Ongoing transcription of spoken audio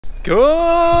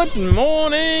Good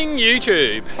morning,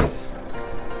 YouTube.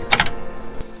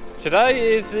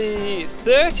 Today is the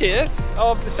 30th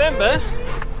of December.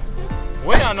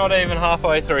 We are not even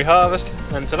halfway through harvest,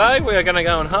 and today we are going to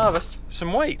go and harvest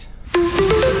some wheat.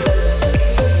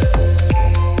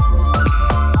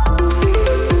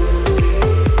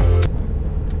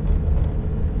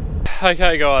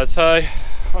 Okay guys, so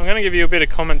I'm going to give you a bit of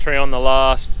commentary on the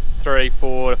last 3,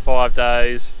 4 to 5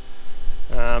 days.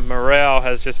 Morale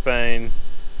has just been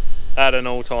at an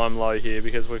all-time low here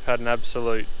because we've had an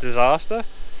absolute disaster.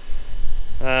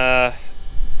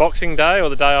 Boxing Day, or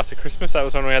the day after Christmas, that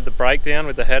was when we had the breakdown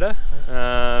with the header.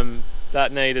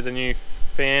 That needed a new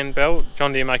fan belt.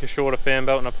 John Deere make a shorter fan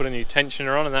belt and I put a new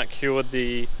tensioner on, and that cured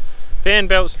the fan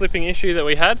belt slipping issue that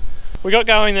we had. We got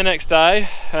going the next day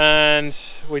and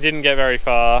we didn't get very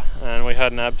far and we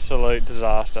had an absolute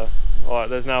disaster. Like,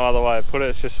 there's no other way to put it.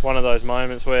 It's just one of those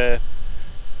moments where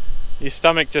your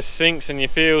stomach just sinks and you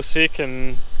feel sick,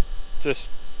 and just,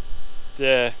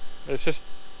 yeah, it's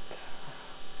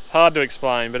hard to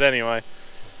explain. But anyway,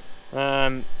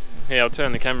 yeah, I'll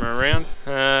turn the camera around.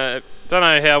 Don't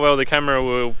know how well the camera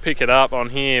will pick it up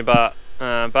on here, but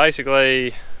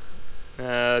basically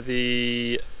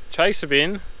the chaser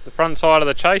bin, the front side of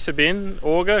the chaser bin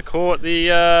auger caught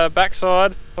the back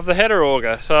side of the header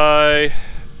auger. So,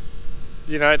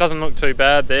 you know, it doesn't look too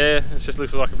bad there. It just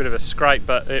looks like a bit of a scrape,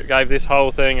 but it gave this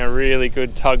whole thing a really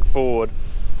good tug forward.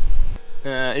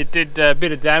 It did a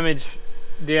bit of damage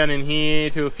down in here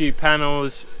to a few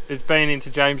panels. It's been into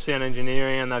Jamestown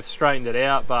Engineering and they've straightened it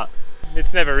out, but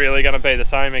it's never really going to be the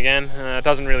same again. It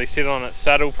doesn't really sit on its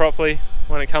saddle properly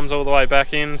when it comes all the way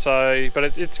back in, so,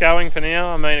 but it's going for now.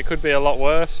 I mean, it could be a lot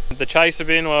worse. The chaser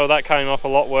bin, well, that came off a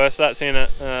lot worse. That's in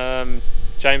it.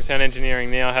 Jamestown Engineering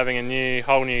now having a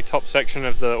whole new top section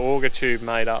of the auger tube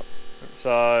made up.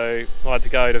 So I had to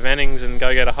go to Vennings and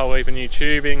go get a whole heap of new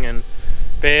tubing and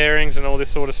bearings and all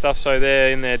this sort of stuff. So they're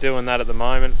in there doing that at the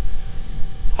moment.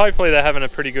 Hopefully they're having a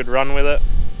pretty good run with it.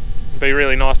 It'd be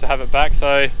really nice to have it back.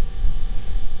 So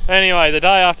anyway, the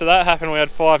day after that happened, we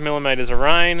had 5 millimeters of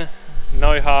rain.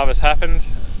 No harvest happened.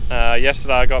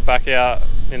 Yesterday I got back out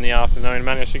in the afternoon,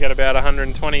 managed to get about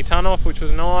 120 tonne off, which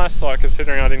was nice, like,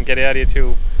 considering I didn't get out here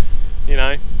till, you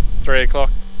know, 3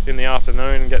 o'clock in the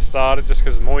afternoon and get started, just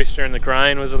because the moisture in the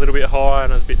grain was a little bit high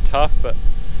and it was a bit tough. But,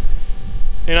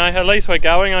 you know, at least we're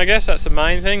going, I guess. That's the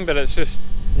main thing. But it's just,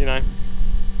 you know,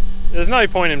 there's no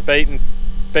point in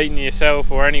beating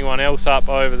yourself or anyone else up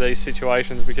over these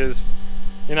situations, because,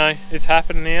 you know, it's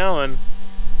happened now, and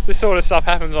this sort of stuff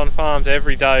happens on farms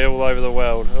every day all over the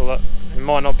world. It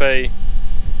might not be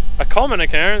a common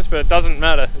occurrence, but it doesn't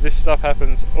matter. This stuff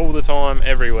happens all the time,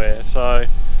 everywhere. So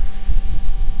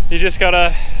you just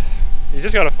gotta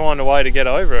find a way to get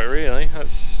over it, really.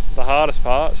 That's the hardest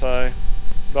part. So,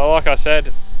 but like I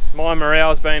said, my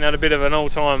morale's been at a bit of an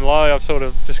all-time low. I've sort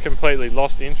of just completely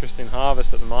lost interest in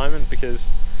harvest at the moment, because,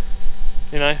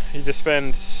 you know, you just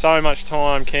spend so much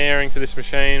time caring for this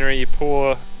machinery. You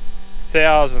pour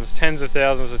thousands, tens of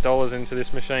thousands of dollars into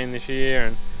this machine this year,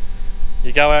 and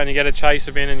you go out and you get a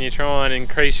chaser bin and you try and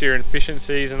increase your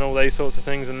efficiencies and all these sorts of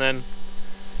things, and then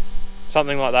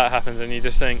something like that happens and you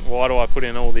just think, why do I put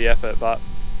in all the effort? But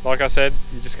like I said,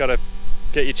 you just got to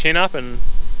get your chin up and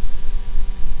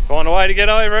find a way to get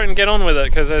over it and get on with it,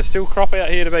 because there's still crop out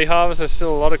here to be harvested. There's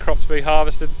still a lot of crop to be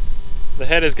harvested. The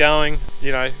header's going,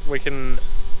 you know, we can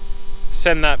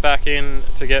send that back in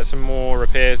to get some more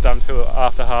repairs done to it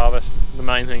after harvest. The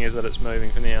main thing is that it's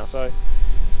moving for now. So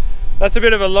that's a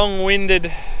bit of a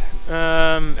long-winded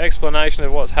explanation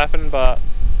of what's happened, but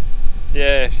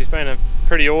yeah, she's been a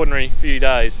pretty ordinary few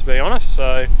days, to be honest.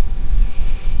 So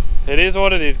it is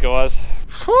what it is, guys.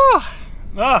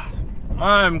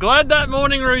 I'm glad that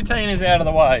morning routine is out of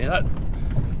the way. I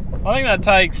think that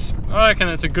takes, I reckon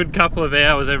it's a good couple of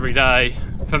hours every day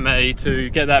for me to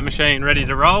get that machine ready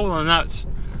to roll, and that's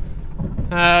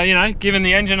you know, giving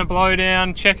the engine a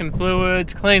blowdown, checking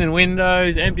fluids, cleaning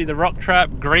windows, empty the rock trap,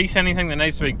 grease anything that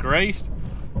needs to be greased,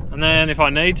 and then if I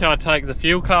need to, I take the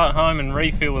fuel cart home and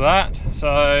refill that.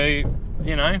 So,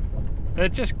 you know,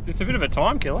 it's a bit of a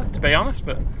time killer, to be honest.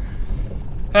 But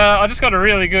I just got a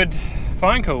really good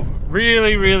phone call,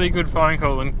 really good phone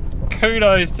call, and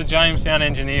kudos to Jamestown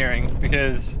Engineering,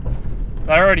 because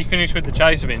they already finished with the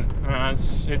chaser bin.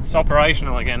 It's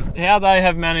operational again. How they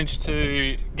have managed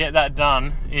to get that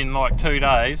done in like 2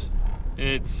 days,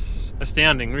 it's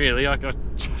astounding, really. I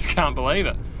just can't believe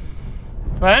it.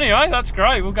 But anyway, that's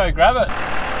great. We'll go grab it.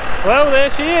 Well, there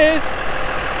she is.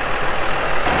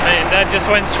 Me and Dad just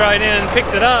went straight in and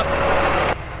picked it up.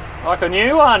 Like a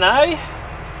new one, eh?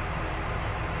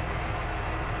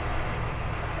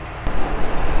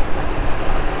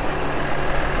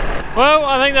 Well,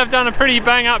 I think they've done a pretty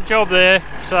bang up job there,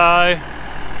 so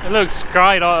it looks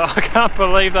great. I can't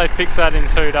believe they fixed that in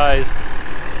 2 days.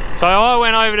 So I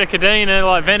went over to Kadina,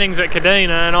 like Vennings at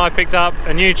Kadina, and I picked up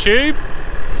a new tube,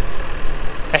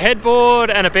 a headboard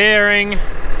and a bearing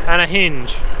and a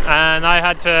hinge, and they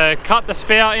had to cut the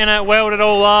spout in it, weld it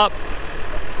all up,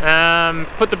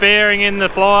 put the bearing in, the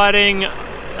sliding,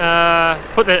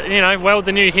 weld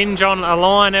the new hinge on,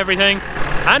 align everything,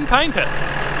 and paint it.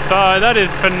 So that is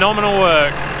phenomenal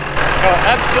work. Got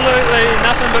absolutely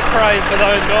nothing but praise for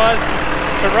those guys.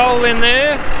 To roll in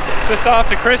there just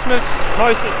after Christmas,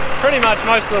 pretty much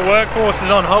most of the workforce is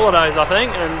on holidays, I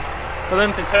think, and for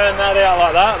them to turn that out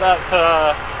like that,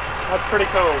 that's pretty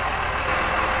cool.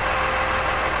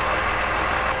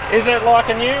 Is it like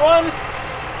a new one?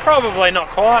 Probably not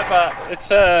quite, but it's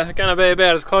going to be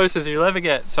about as close as you'll ever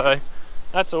get, so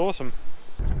that's awesome.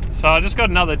 So I just got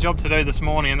another job to do this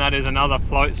morning, and that is another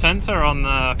float sensor on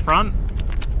the front.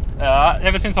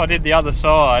 Ever since I did the other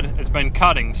side, it's been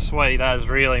cutting sweet as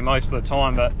really most of the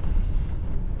time, but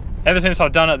ever since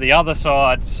I've done it the other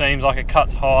side, it seems like it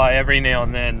cuts high every now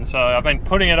and then. So I've been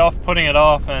putting it off,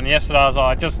 and yesterday I was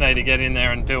like, I just need to get in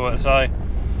there and do it. So I'm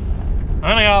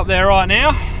gonna go up there right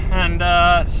now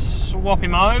and swap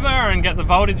him over and get the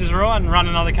voltages right and run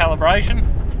another calibration,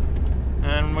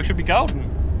 and we should be golden.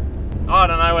 I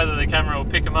don't know whether the camera will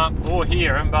pick them up or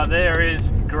hear them, but there is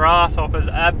grasshoppers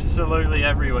absolutely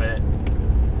everywhere.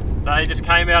 They just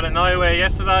came out of nowhere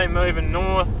yesterday, moving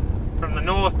north, from the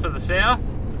north to the south,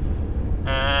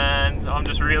 and I'm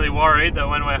just really worried that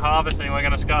when we're harvesting we're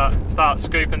going to start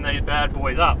scooping these bad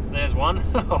boys up. There's one.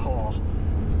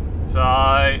 So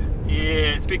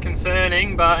yeah, it's a bit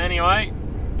concerning, but anyway,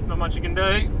 not much you can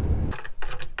do.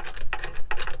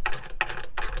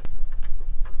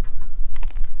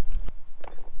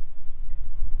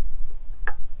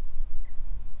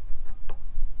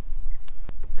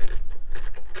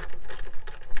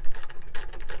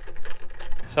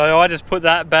 So I just put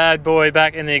that bad boy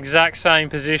back in the exact same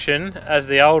position as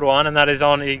the old one, and that is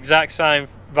on the exact same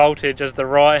voltage as the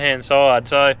right hand side.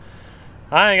 So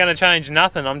I ain't going to change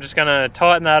nothing, I'm just going to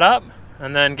tighten that up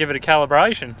and then give it a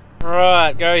calibration.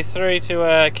 Right, go through to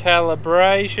our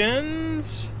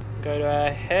calibrations, go to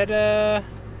our header,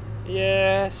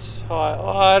 yes,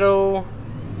 high idle.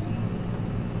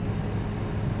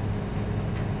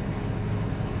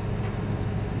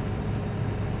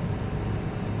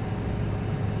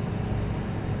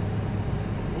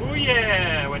 Oh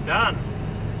yeah, we're done.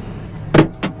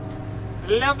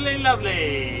 Lovely,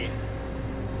 lovely.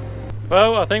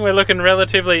 Well, I think we're looking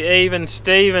relatively even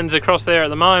Stevens across there at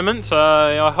the moment, so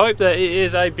I hope that it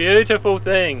is a beautiful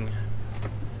thing.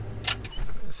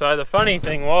 So the funny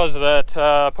thing was that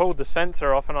I pulled the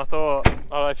sensor off, and I thought,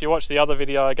 if you watch the other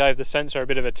video, I gave the sensor a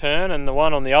bit of a turn, and the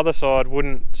one on the other side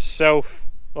wouldn't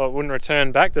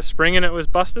return back. The spring in it was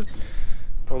busted.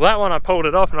 Well, that one I pulled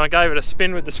it off and I gave it a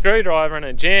spin with the screwdriver and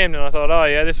it jammed, and I thought, oh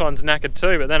yeah, this one's knackered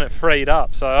too, but then it freed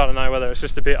up. So I don't know whether it's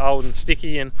just a bit old and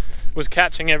sticky and was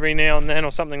catching every now and then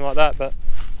or something like that, but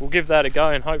we'll give that a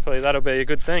go and hopefully that'll be a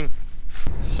good thing.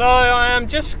 So I am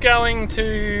just going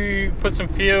to put some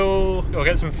fuel, or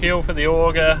get some fuel for the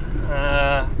auger,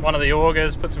 one of the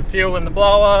augers, put some fuel in the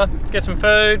blower, get some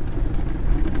food.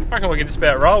 I reckon we can just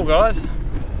about roll, guys.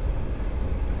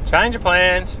 Change of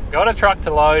plans, got a truck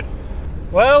to load.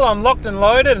 Well, I'm locked and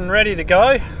loaded and ready to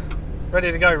go.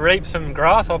 Ready to go reap some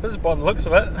grasshoppers by the looks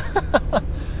of it.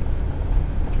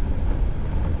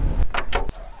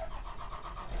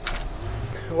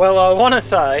 Well, I want to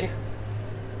say,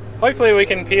 hopefully we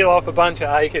can peel off a bunch of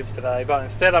acres today, but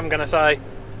instead I'm going to say,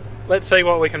 let's see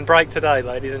what we can break today,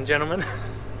 ladies and gentlemen.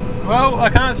 Well, I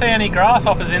can't see any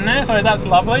grasshoppers in there, so that's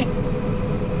lovely.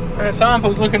 The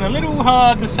sample's looking a little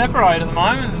hard to separate at the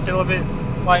moment, still a bit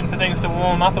waiting for things to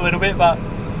warm up a little bit, but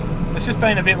it's just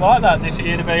been a bit like that this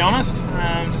year, to be honest.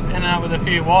 Just ending up with a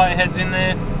few whiteheads in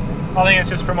there. I think it's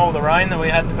just from all the rain that we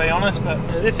had, to be honest, but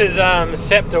this is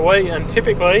scepter wheat, and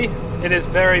typically it is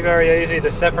very, very easy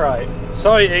to separate.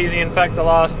 So easy, in fact, the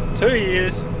last 2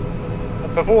 years,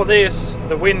 before this,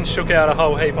 the wind shook out a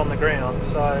whole heap on the ground,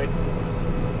 so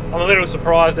I'm a little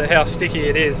surprised at how sticky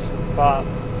it is, but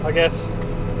I guess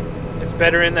it's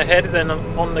better in the head than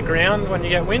on the ground when you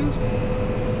get wind.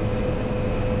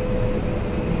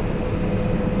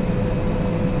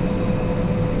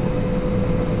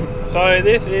 So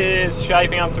this is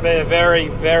shaping up to be a very,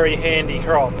 very handy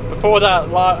crop. Before that,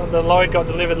 the load got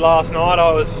delivered last night,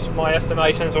 my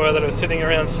estimations were that it was sitting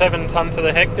around 7 tonne to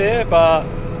the hectare, but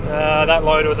that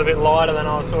load was a bit lighter than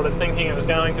I was sort of thinking it was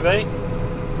going to be.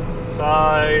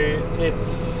 So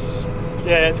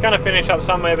it's going to finish up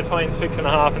somewhere between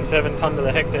 6.5 and 7 tonne to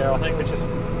the hectare, I think, which is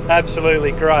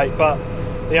absolutely great. But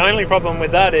the only problem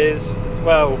with that is,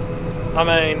 well, I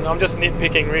mean, I'm just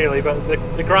nitpicking really, but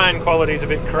the grain quality is a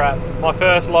bit crap. My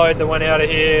first load that went out of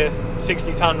here,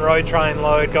 60-ton road train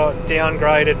load, got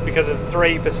downgraded because of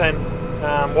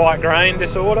 3% white grain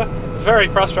disorder. It's very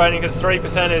frustrating because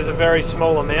 3% is a very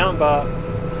small amount, but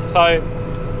so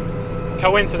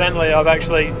coincidentally I've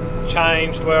actually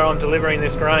changed where I'm delivering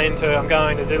this grain to. I'm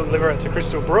going to deliver it to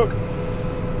Crystal Brook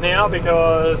now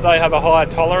because they have a higher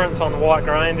tolerance on white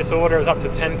grain disorder, is up to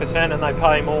 10%, and they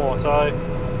pay more. So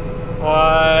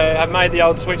I have made the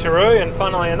old switcheroo, and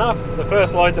funnily enough, the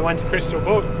first load that went to Crystal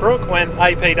Brook went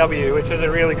APW, which is a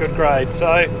really good grade.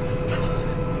 So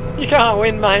you can't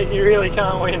win, mate, you really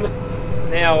can't win.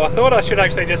 Now, I thought I should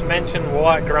actually just mention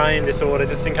white grain disorder,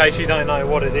 just in case you don't know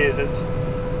what it is. It's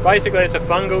basically, it's a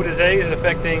fungal disease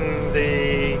affecting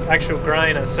the actual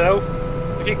grain itself.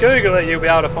 If you Google it, you'll be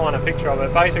able to find a picture of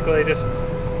it. Basically, just,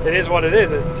 it is what it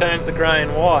is. It turns the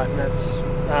grain white, and it's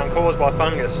caused by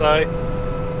fungus. So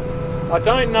I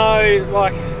don't know,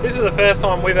 like, this is the first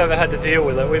time we've ever had to deal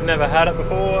with it. We've never had it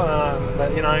before,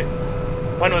 but you know,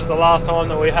 when was the last time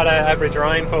that we had our average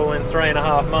rainfall in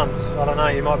 3.5 months? I don't know,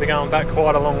 you might be going back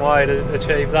quite a long way to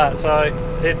achieve that. So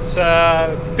it's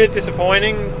a bit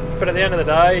disappointing, but at the end of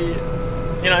the day,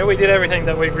 you know, we did everything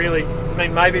that we really, I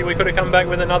mean, maybe we could have come back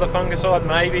with another fungicide,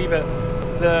 maybe, but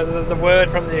the word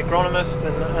from the agronomist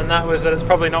and that was that it's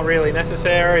probably not really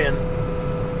necessary, and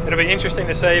it'll be interesting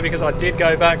to see, because I did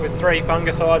go back with 3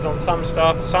 fungicides on some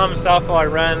stuff. Some stuff I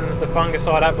ran the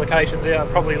fungicide applications out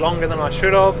probably longer than I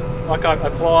should have. Like, I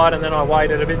applied and then I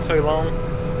waited a bit too long.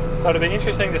 So it'll be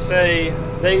interesting to see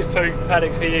these 2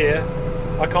 paddocks here.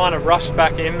 I kind of rushed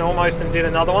back in almost and did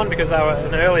another one because they were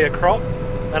an earlier crop,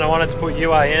 and I wanted to put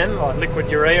UAN, like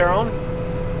liquid urea, on,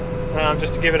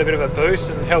 just to give it a bit of a boost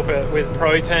and help it with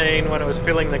protein when it was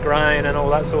filling the grain and all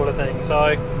that sort of thing. So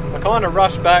I kind of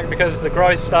rushed back because the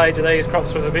growth stage of these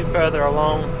crops was a bit further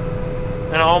along,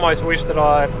 and I almost wish that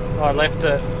I left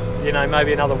it, you know,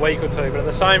 maybe another week or 2. But at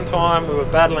the same time, we were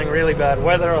battling really bad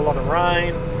weather, a lot of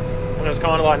rain, and it was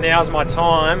kind of like, now's my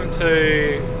time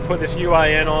to put this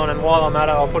UAN on, and while I'm at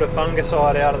it, I'll put a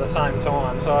fungicide out at the same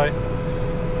time. So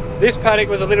this paddock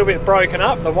was a little bit broken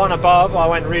up. The one above, I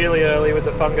went really early with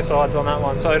the fungicides on that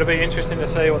one, so it'll be interesting to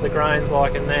see what the grain's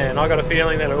like in there, and I got a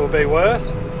feeling that it will be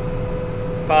worse.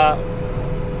 But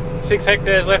 6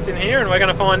 hectares left in here, and we're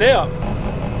going to find out.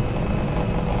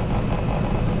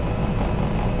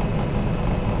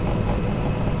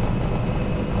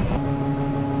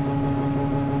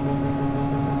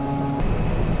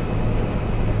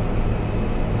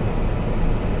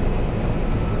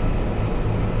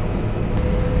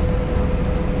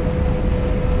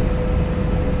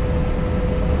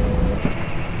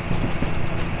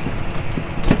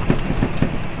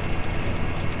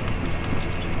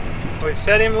 We've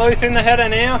set him loose in the header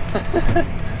now.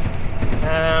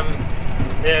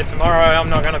 Yeah, tomorrow I'm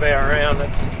not going to be around.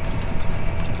 It's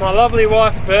my lovely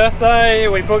wife's birthday.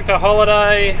 We booked a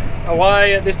holiday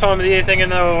away at this time of the year, thinking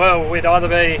that, well, we'd either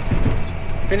be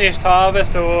finished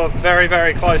harvest or very,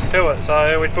 very close to it.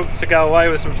 So we booked to go away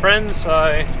with some friends. So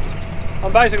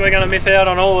I'm basically going to miss out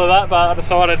on all of that, but I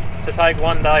decided to take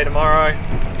one day tomorrow.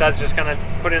 Dad's just going to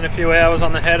put in a few hours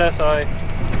on the header, so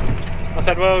I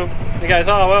said, well, he goes,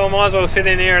 oh, well, I might as well sit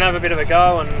in here and have a bit of a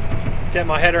go and get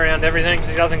my head around everything,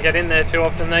 because he doesn't get in there too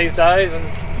often these days. And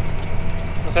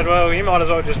I said, well, you might as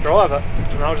well just drive it,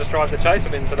 and I'll just drive the chaser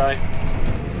bin today.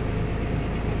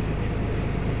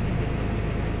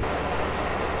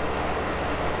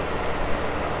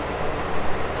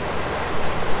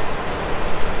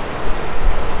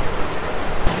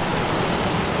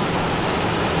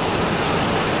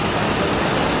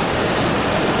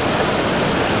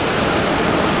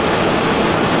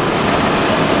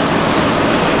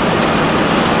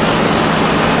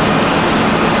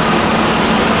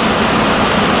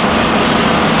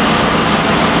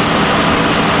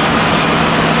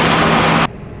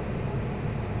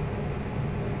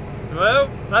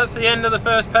 That's the end of the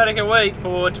first paddock of wheat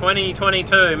for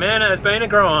 2022. Man, it has been a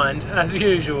grind, as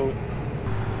usual.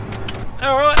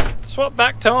 Alright, swap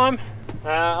back time.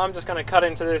 I'm just going to cut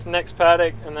into this next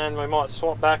paddock, and then we might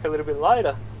swap back a little bit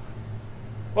later.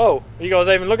 Whoa, are you guys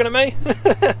even looking at me?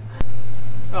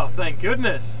 Oh, thank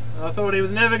goodness. I thought he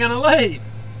was never going to leave.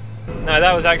 No,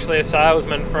 that was actually a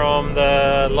salesman from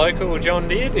the local John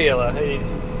Deere dealer. He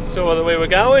saw that we were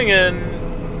going and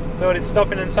thought he'd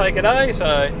stop in and say good day,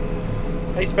 so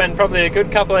he spent probably a good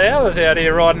couple of hours out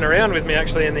here riding around with me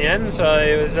actually in the end. So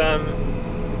it was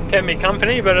kept me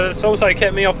company, but it's also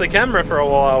kept me off the camera for a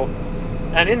while.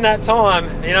 And in that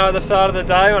time, you know, at the start of the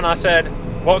day when I said,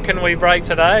 what can we break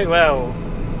today? Well,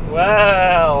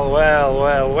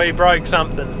 Well, we broke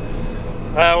something.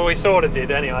 Well, we sort of did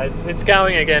anyway. It's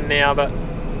going again now, but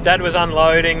Dad was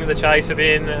unloading the chaser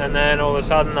bin and then all of a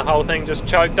sudden the whole thing just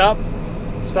choked up,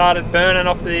 started burning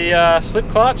off the slip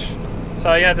clutch.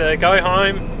 So he had to go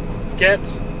home, get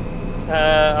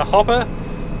a hopper,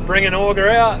 bring an auger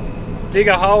out, dig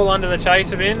a hole under the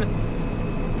chaser bin,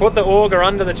 put the auger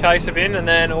under the chaser bin and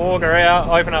then auger out,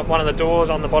 open up one of the doors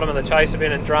on the bottom of the chaser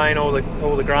bin and drain all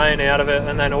the grain out of it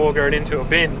and then auger it into a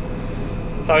bin.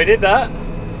 So he did that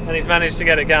and he's managed to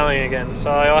get it going again. So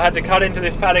I had to cut into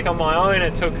this paddock on my own.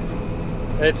 It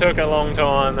took a long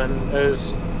time and it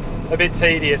was a bit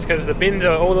tedious because the bins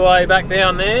are all the way back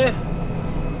down there.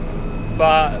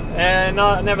 But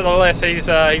nevertheless, he's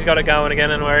got it going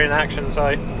again and we're in action.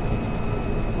 So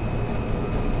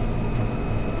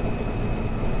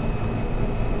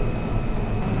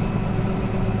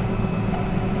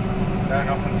don't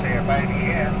often see a baby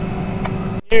here.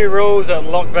 New rules at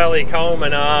Lock Valley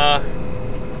Coleman are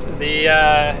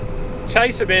the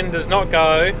chaser bin does not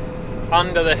go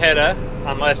under the header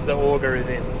unless the auger is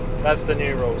in. That's the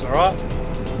new rules, alright?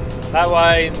 That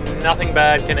way nothing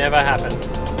bad can ever happen.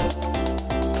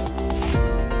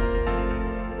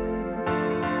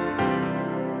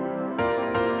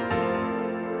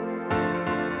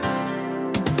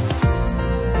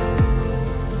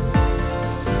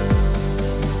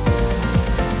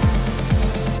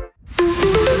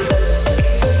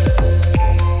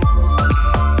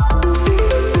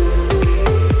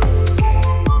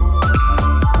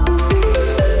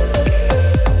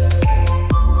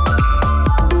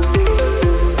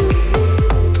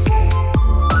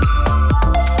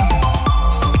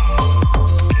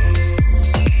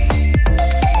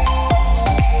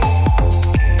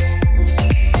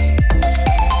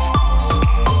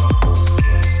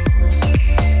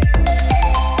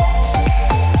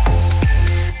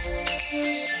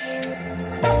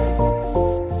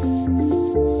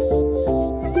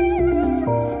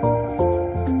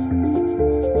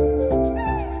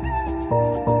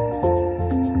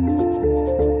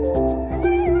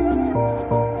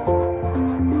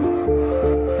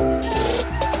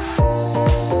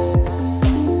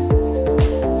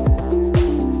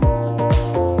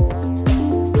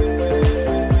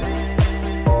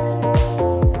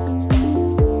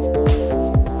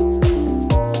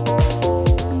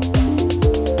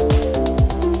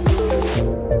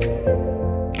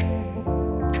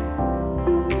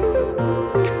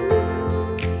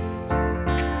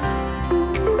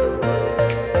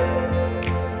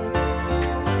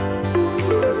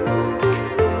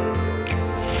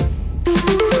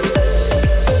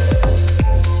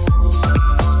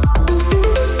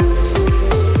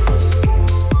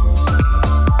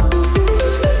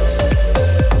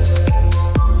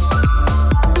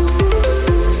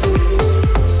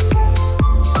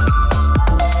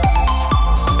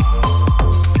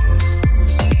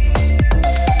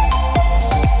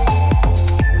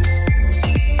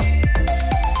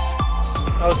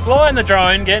 Flying the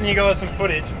drone, getting you guys some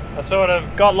footage. I sort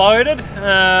of got loaded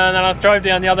and then I drove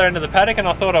down the other end of the paddock and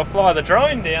I thought I'd fly the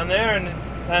drone down there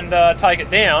and take it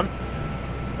down.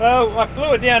 Well, I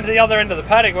flew it down to the other end of the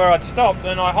paddock where I'd stopped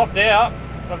and I hopped out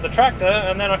of the tractor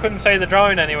and then I couldn't see the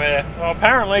drone anywhere. Well,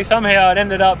 apparently somehow it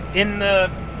ended up in the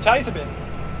chaser bin.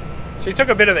 She took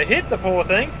a bit of a hit, the poor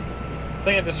thing. I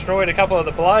think it destroyed a couple of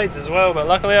the blades as well, but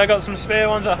luckily I got some spare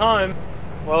ones at home.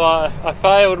 Well, I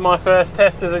failed my first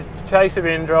test as a chaser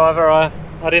bin driver. I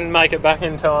didn't make it back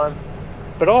in time.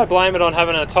 But I blame it on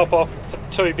having to top off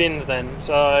 2 bins then,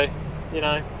 so, you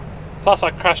know. Plus I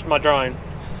crashed my drone.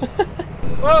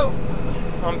 Well,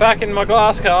 I'm back in my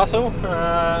glass castle.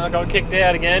 I got kicked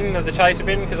out again of the chaser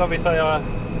bin because obviously I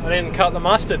didn't cut the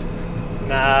mustard.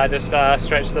 Nah, just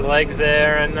stretched the legs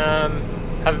there and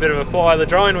have a bit of a fly of the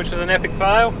drone, which was an epic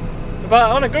fail. But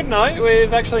on a good note,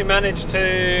 we've actually managed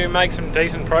to make some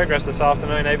decent progress this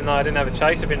afternoon, even though I didn't have a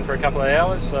chaser bin for a couple of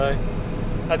hours, so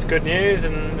that's good news.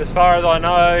 And as far as I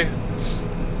know,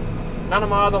 none of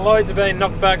my other loads have been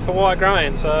knocked back for white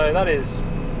grain, so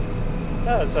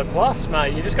that's a plus,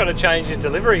 mate. You just got to change your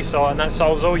delivery site and that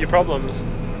solves all your problems.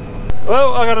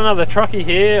 Well, I got another truckie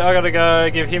here. I got to go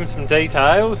give him some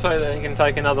details so that he can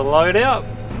take another load out.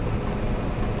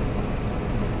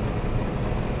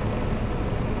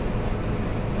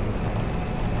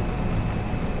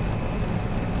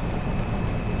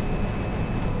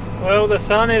 Well, the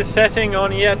sun is setting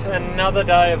on yet another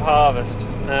day of harvest,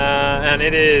 and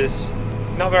it is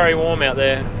not very warm out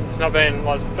there. It's been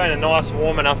a nice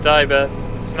warm enough day, but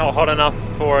it's not hot enough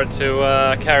for it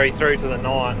to carry through to the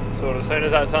night. Sort of as soon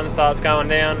as that sun starts going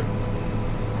down,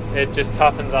 it just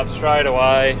toughens up straight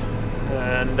away,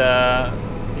 and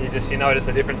you notice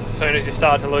the difference as soon as you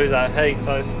start to lose that heat.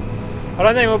 So I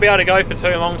don't think we'll be able to go for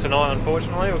too long tonight,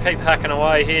 unfortunately. We'll keep hacking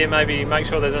away here, maybe make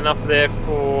sure there's enough there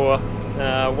for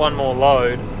one more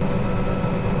load.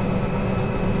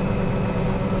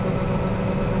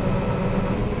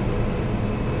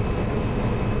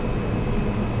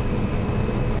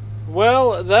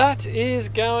 Well, that is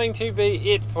going to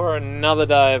be it for another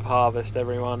day of harvest,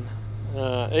 everyone.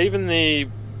 Even the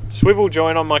swivel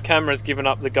joint on my camera has given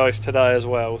up the ghost today as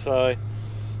well, so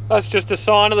that's just a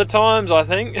sign of the times, I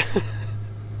think.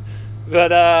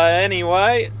 But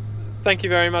anyway, thank you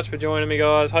very much for joining me,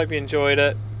 guys. Hope you enjoyed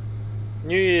it.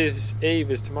 New Year's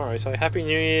Eve is tomorrow, so Happy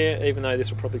New Year, even though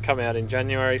this will probably come out in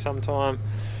January sometime.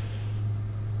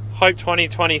 Hope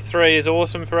 2023 is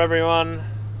awesome for everyone.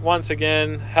 Once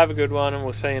again, have a good one, and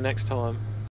we'll see you next time.